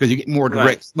higher because you get more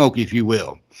direct smoke, if you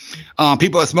will.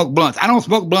 People that smoke blunts. I don't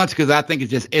smoke blunts because I think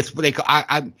it's what they call,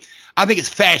 I think it's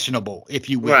fashionable, if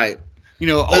you will. Right.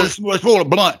 Let's roll a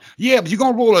blunt. Yeah, but you're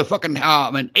going to roll a fucking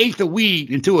an eighth of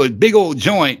weed into a big old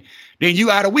joint, then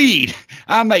you out of weed.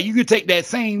 I'm like, you can take that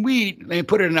same weed and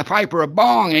put it in a pipe or a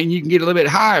bong and you can get a little bit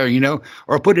higher,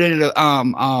 or put it in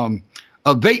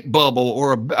a vape bubble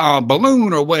or a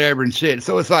balloon or whatever and shit.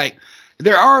 So it's like,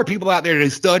 there are people out there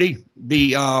that study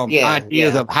the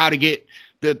ideas of how to get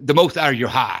the most out of your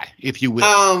high, if you will.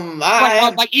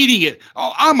 Like eating it.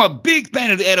 Oh, I'm a big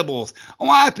fan of the edibles. Oh,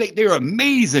 I think they're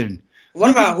amazing. What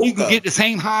about hookah? You can get the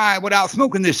same high without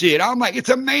smoking this shit. I'm like, it's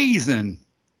amazing.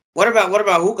 What about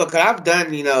hookah? Because I've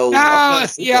done,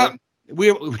 Yeah.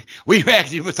 We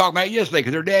actually was talking about it yesterday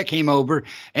because her dad came over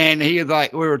and he was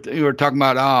like, we were talking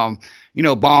about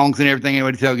bongs and everything.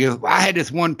 And tell you, I had this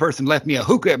one person left me a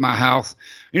hookah at my house,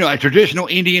 a traditional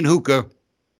Indian hookah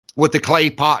with the clay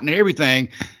pot and everything.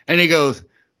 And he goes,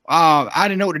 I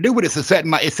didn't know what to do with it. So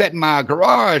it's sat in my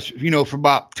garage, for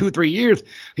about 2 or 3 years.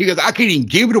 He goes, I can't even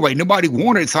give it away. Nobody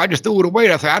wanted it. So I just threw it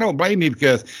away. I said, I don't blame you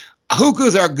because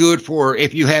hookahs are good for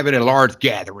if you have it at a large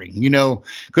gathering,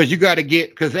 because you got to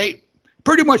because they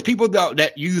pretty much people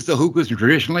that use the hookahs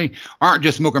traditionally aren't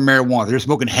just smoking marijuana. They're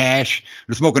smoking hash,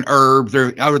 they're smoking herbs,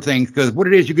 or other things. Because what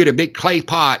it is, you get a big clay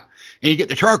pot and you get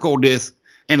the charcoal disc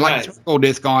and light the charcoal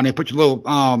disc on and put your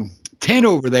little tent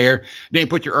over there, then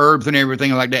put your herbs and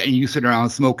everything like that, and you sit around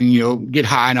smoking, get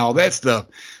high and all that stuff.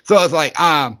 So it's like,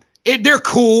 they're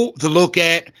cool to look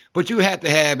at, but you have to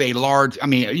have you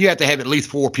have to have at least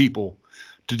 4 people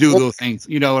to do those things.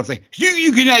 You know what I'm saying?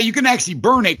 You can actually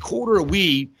burn a quarter of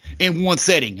weed in one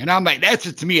setting, and I'm like, that's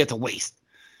just, to me, it's a waste.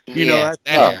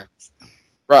 Right.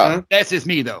 That's just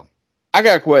me though. I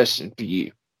got a question for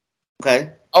you.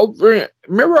 Okay.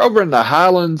 Remember over in the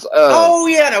Highlands?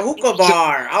 The hookah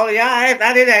bar.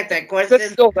 I did ask that question.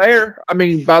 It's still there. I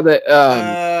mean, by the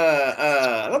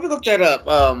let me look that up.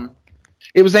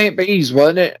 It was Aunt B's,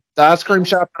 wasn't it? The ice cream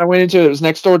shop I went into. It was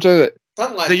next door to it.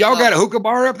 Something like so y'all got a hookah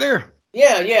bar up there?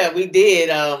 Yeah, we did.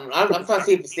 I'm trying to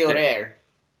see if it's still there.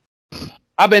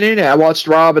 I've been in it. I watched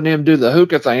Rob and them do the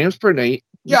hookah thing. It was pretty neat.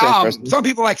 Yeah, some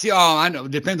people actually. I know.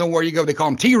 Depends on where you go. They call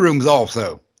them tea rooms,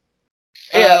 also.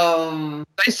 Yeah,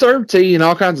 they serve tea and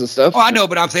all kinds of stuff. Oh, I know,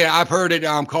 but I'm saying I've heard it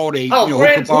called a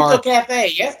Friends hookah bar. Hookah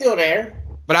Cafe. Yeah, still there.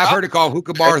 But I've heard it called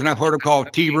hookah bars, and I've heard it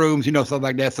called tea rooms, stuff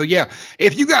like that. So yeah,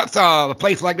 if you got a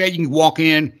place like that, you can walk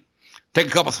in, take a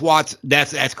couple swats.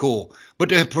 That's cool.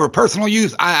 But for personal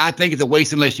use, I think it's a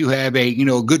waste unless you have a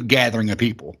good gathering of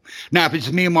people. Now, if it's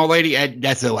just me and my lady,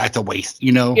 that's a waste.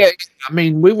 Yeah, I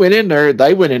mean, we went in there.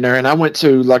 They went in there, and I went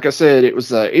to, like I said, it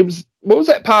was what was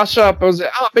that pie shop? Was it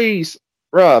Aunt B's?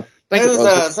 Rob, I think it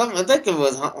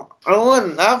was. I don't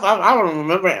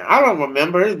remember. I don't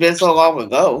remember. It's been so long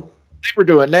ago. They were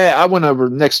doing that. I went over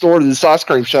next door to this ice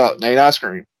cream shop and ate ice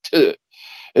cream.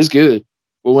 It's good.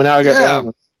 But when I got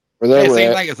down,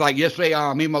 same thing. It's like yesterday.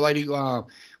 Me and my lady, we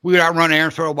were out running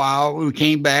errands for a while. We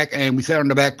came back and we sat on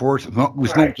the back porch. We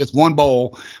smoked just one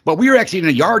bowl. But we were actually in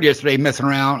the yard yesterday messing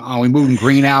around. We moving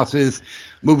greenhouses,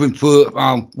 moving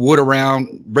wood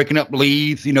around, breaking up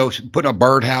leaves, putting up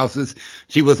birdhouses.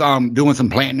 She was doing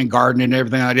some planting and gardening and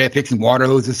everything like that, fixing water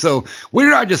hoses. So we're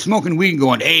not just smoking weed and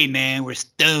going, hey, man, we're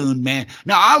stoned, man.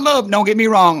 Now, don't get me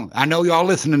wrong. I know y'all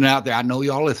listening out there. I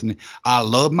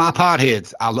love my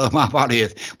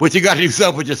potheads. But you got to do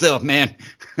stuff with yourself, man.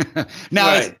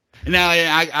 Now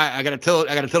I gotta tell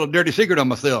a dirty secret on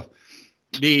myself.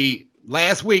 The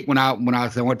last week when I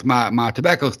went to my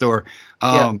tobacco store,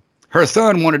 her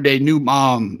son wanted a new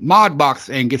mod box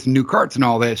and get some new carts and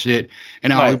all that shit.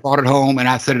 And I brought it home and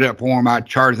I set it up for him. I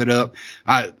charged it up.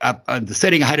 The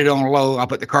setting, I had it on low. I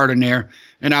put the cart in there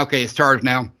and it's charged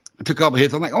now. I took a couple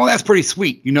hits. I'm like, oh, that's pretty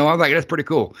sweet. I was like, that's pretty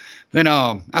cool. Then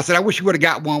I said, I wish you would have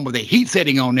got one with a heat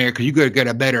setting on there because you could get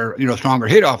a better, stronger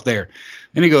hit off there.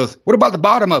 And he goes, what about the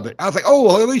bottom of it? I was like, oh,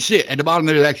 holy shit. At the bottom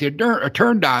there's actually a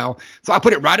turn dial. So I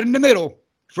put it right in the middle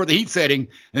for the heat setting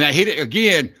and I hit it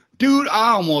again. Dude,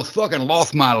 I almost fucking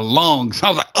lost my lungs.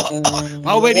 I was like,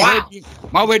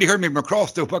 my lady heard me from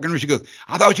across the fucking room. She goes,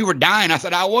 I thought you were dying. I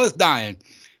said, I was dying.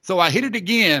 So I hit it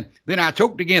again. Then I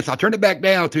choked again. So I turned it back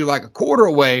down to like a quarter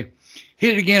away.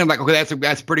 Hit it again. I'm like, okay,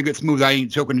 that's pretty good smooth. I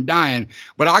ain't choking and dying.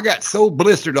 But I got so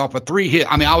blistered off of 3 hits.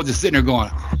 I mean, I was just sitting there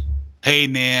going, hey,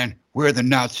 man, where the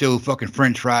nacho fucking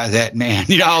French fries at, man?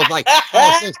 You know, I was like, I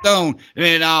was so stoned,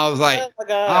 and I was like,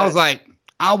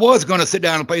 I was gonna sit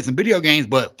down and play some video games,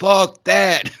 but fuck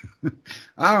that.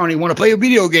 I don't even want to play a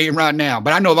video game right now.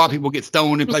 But I know a lot of people get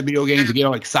stoned and play video games and get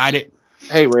all excited.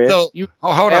 Hey, Red. So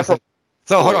hold on.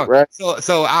 So hold on. Right.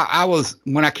 So I was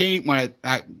when I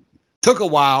took a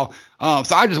while.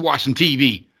 So I just watched some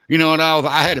TV. You know, and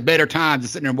I had a better time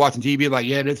just sitting there watching TV. Like,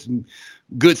 yeah, this is some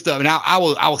good stuff. And I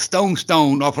was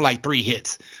stoned off of like 3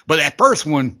 hits. But that first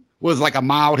one was like a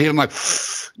mild hit. I'm like,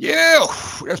 yeah,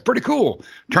 that's pretty cool.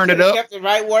 Turned it up. Kept it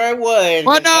right where it was.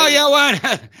 Well, no, yeah, what?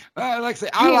 Like I said,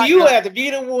 you have to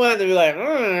be the one to be like,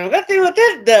 let's see what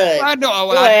this does. I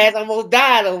know. Your ass almost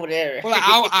died over there.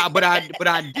 Well, but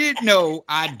I did know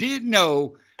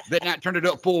that not turned it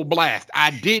up full blast.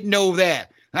 I did know that.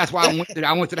 That's why I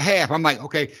went to the half. I'm like,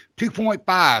 okay,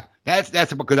 2.5.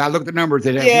 That's because I looked at the numbers.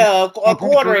 Yeah, a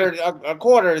quarter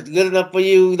is good enough for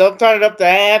you. Don't turn it up to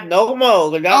half, no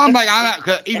more. I'm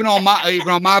not, even on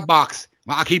my box,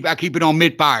 I keep it on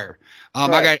mid fire.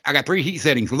 Right. I got 3 heat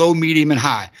settings: low, medium, and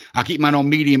high. I keep mine on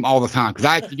medium all the time because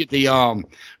I have to get the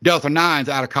Delta 9s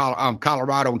out of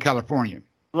Colorado and California.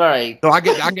 Right. So I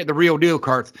get the real deal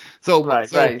carts. So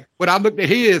when I looked at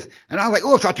his and I was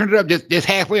like, oh, so I turned it up just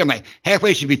halfway. I'm like,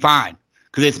 halfway should be fine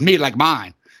because it's mid like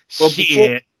mine. Well,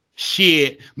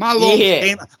 shit. My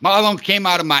lungs came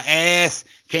out of my ass,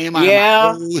 came out of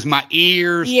my nose, my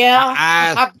ears, my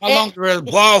eyes. My lungs were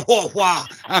blah.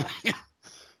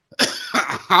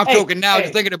 I'm choking now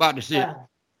just thinking about the shit. All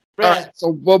right,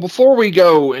 so before we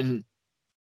go and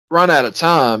run out of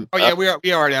time. Oh yeah, we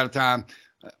already out of time.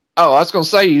 Oh, I was going to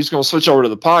say, you was going to switch over to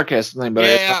the podcast thing, but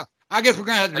yeah, I guess we're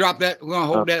going to have to drop that. We're going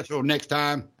to hold that till next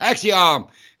time. Actually,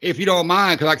 if you don't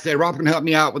mind, because like I said, Rob's going to help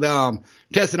me out with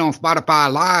testing on Spotify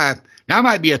Live. That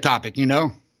might be a topic, you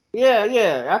know?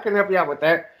 Yeah, I can help you out with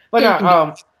that. But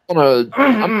because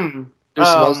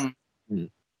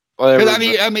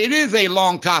I mean, it is a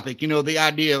long topic, you know, the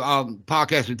idea of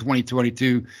podcast in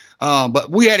 2022.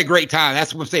 But we had a great time.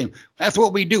 That's what I'm saying. That's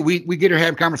what we do. We get to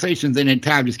have conversations, and then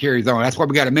time just carries on. That's why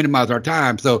we got to minimize our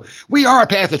time. So we are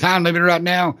past the time limit right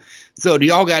now. So do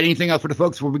y'all got anything else for the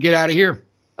folks before we get out of here?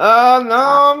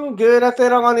 No, I'm good. I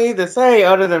said all I need to say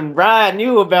other than Ryan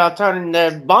knew about turning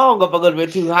that bong up a little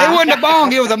bit too high. It wasn't a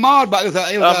bong. It was a mod box. It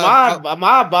was a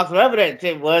mod box, whatever that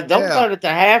shit was. Don't turn it to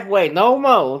halfway no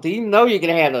more. You know you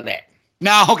can handle that.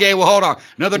 No, okay, well, hold on.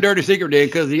 Another dirty secret then,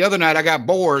 because the other night I got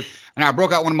bored and I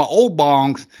broke out one of my old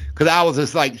bongs because I was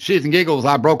just like shits and giggles.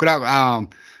 I broke it out.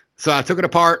 So I took it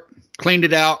apart, cleaned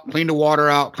it out, cleaned the water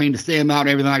out, cleaned the stem out and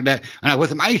everything like that. And I put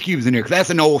some ice cubes in there because that's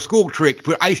an old school trick.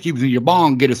 Put ice cubes in your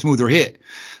bong, get a smoother hit.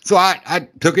 So I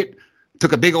took a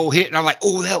big old hit and I'm like,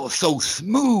 oh, that was so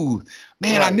smooth.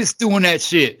 Man, I miss doing that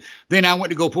shit. Then I went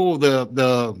to go pull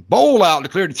the bowl out to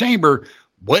clear the chamber.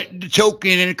 Went to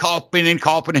choking and coughing and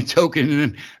choking. And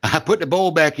then I put the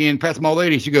bowl back in, passed my old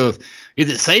lady. She goes,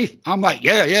 is it safe? I'm like,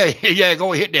 yeah,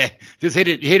 go hit that. Just hit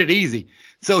it easy.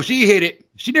 So she hit it.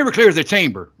 She never clears the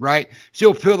chamber, right?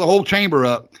 She'll fill the whole chamber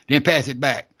up, then pass it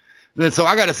back. Then so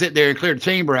I got to sit there and clear the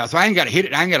chamber out. So I ain't got to hit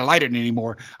it. I ain't got to light it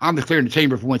anymore. I'm just clearing the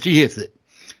chamber for when she hits it.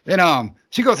 Then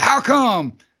she goes, how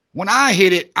come when I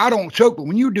hit it, I don't choke, but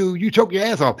when you do, you choke your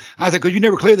ass off? I said, because you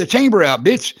never clear the chamber out,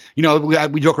 bitch. You know,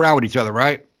 we joke around with each other,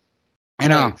 right?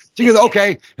 And she goes,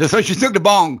 okay. And so she took the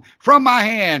bong from my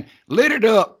hand, lit it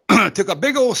up, took a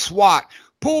big old swat,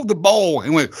 pulled the bowl,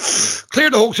 and went,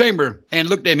 cleared the whole chamber, and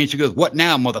looked at me. And she goes, what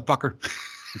now, motherfucker?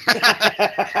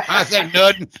 I said,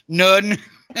 none.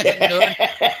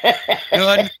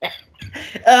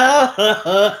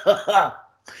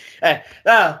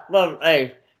 Well,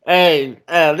 hey,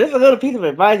 this is a little piece of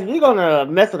advice. If you're gonna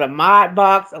mess with a mod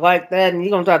box like that, and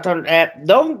you're gonna try to turn the app,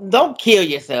 don't kill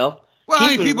yourself. Well,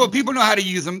 I mean, people know how to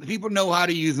use them. People know how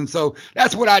to use them. So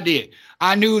that's what I did.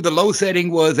 I knew the low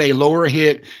setting was a lower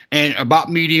hit and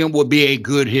about medium would be a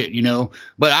good hit, you know.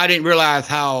 But I didn't realize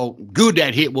how good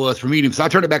that hit was for medium. So I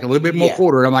turned it back a little bit more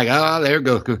quarter. I'm like, there it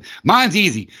goes. Mine's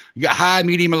easy. You got high,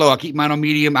 medium, and low. I keep mine on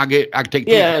medium. I can take.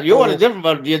 Yeah, yours is different,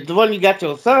 but the one you got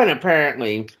your son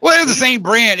apparently. Well, it was the same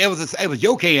brand. It was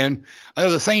Yokan. It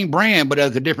was the same brand, but it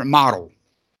was a different model.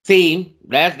 See,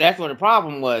 that's what the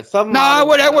problem was. That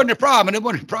wasn't the problem. It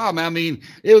wasn't a problem. I mean,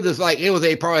 it was just like it was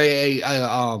probably I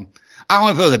don't know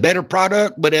if it was a better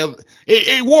product, but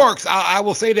it works. I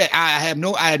will say that I had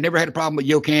never had a problem with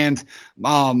Yokan's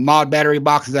mod battery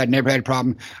boxes. I'd never had a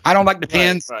problem. I don't like the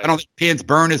pins. Right. I don't think pins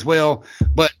burn as well.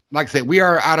 But like I said, we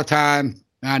are out of time.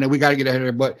 I know we got to get ahead of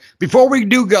it. But before we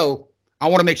do go, I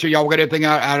want to make sure y'all got everything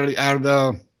out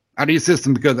of your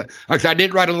system because, like I said, I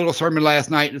did write a little sermon last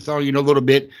night, and so a little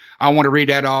bit. I want to read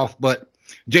that off, but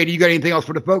JD, you got anything else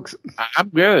for the folks? I'm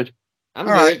good. I'm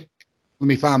All good. right. Let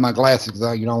me find my glasses.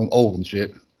 You know, I'm old and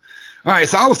shit. All right.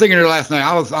 So I was thinking there last night.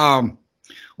 I was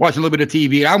watching a little bit of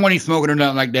TV. I wasn't even smoking or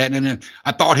nothing like that. And then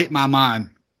a thought hit my mind.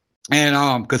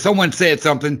 And because someone said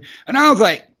something, and I was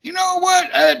like, you know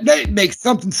what? That makes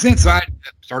something sense. So I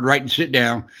started writing shit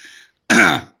down. So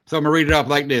I'm going to read it off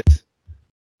like this.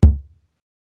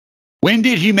 When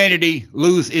did humanity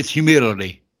lose its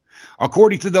humility?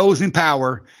 According to those in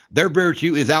power, their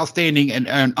virtue is outstanding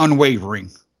and unwavering.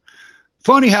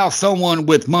 Funny how someone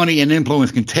with money and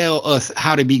influence can tell us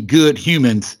how to be good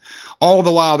humans, all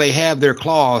the while they have their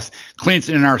claws clenched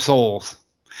in our souls.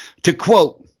 To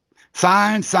quote,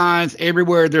 signs,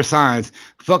 everywhere there's signs.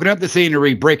 Fucking up the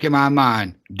scenery, breaking my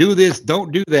mind. Do this,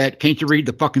 don't do that. Can't you read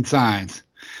the fucking signs?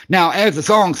 Now, as the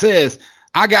song says,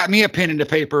 I got me a pen and a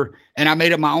paper, and I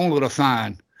made up my own little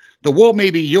sign. The world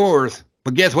may be yours,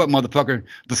 but guess what, motherfucker?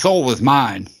 The soul is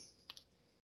mine.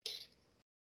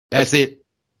 That's it.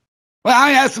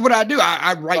 Well, that's what I do.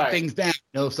 I write things down,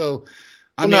 you know. So,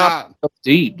 That's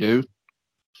deep, dude.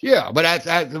 Yeah, but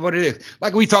that's what it is.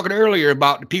 Like we talking earlier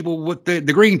about the people with the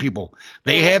green people.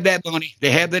 They have that money. They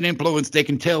have that influence. They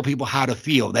can tell people how to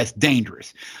feel. That's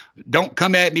dangerous. Don't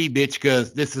come at me, bitch,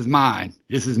 because this is mine.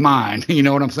 This is mine. You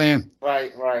know what I'm saying?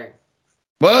 Right.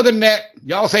 But other than that,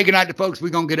 y'all say goodnight to folks. We're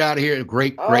going to get out of here.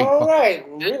 Great. All right.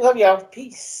 We love y'all.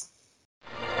 Peace.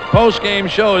 Post-game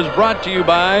show is brought to you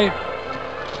by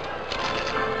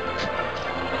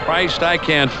Christ, I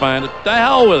can't find it. The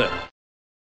hell with it.